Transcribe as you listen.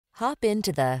Hop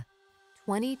into the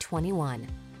 2021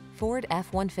 Ford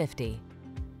F-150.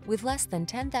 With less than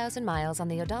 10,000 miles on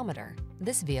the odometer,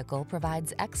 this vehicle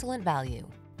provides excellent value.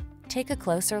 Take a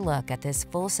closer look at this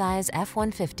full-size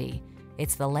F-150.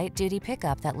 It's the light-duty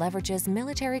pickup that leverages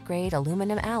military-grade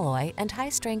aluminum alloy and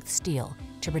high-strength steel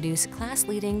to produce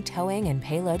class-leading towing and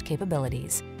payload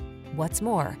capabilities. What's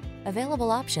more,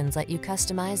 available options let you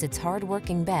customize its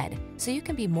hard-working bed so you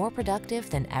can be more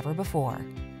productive than ever before.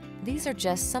 These are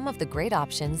just some of the great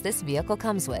options this vehicle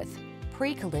comes with: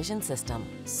 pre-collision system,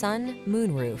 sun,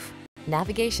 moonroof,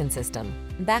 navigation system,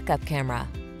 backup camera,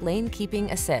 lane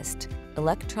keeping assist,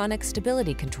 electronic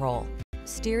stability control,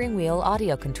 steering wheel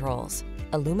audio controls,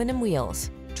 aluminum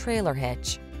wheels, trailer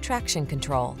hitch, traction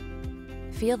control.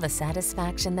 Feel the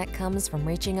satisfaction that comes from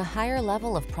reaching a higher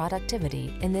level of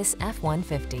productivity in this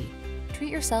F-150. Treat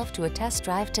yourself to a test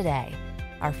drive today.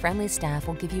 Our friendly staff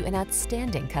will give you an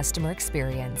outstanding customer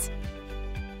experience.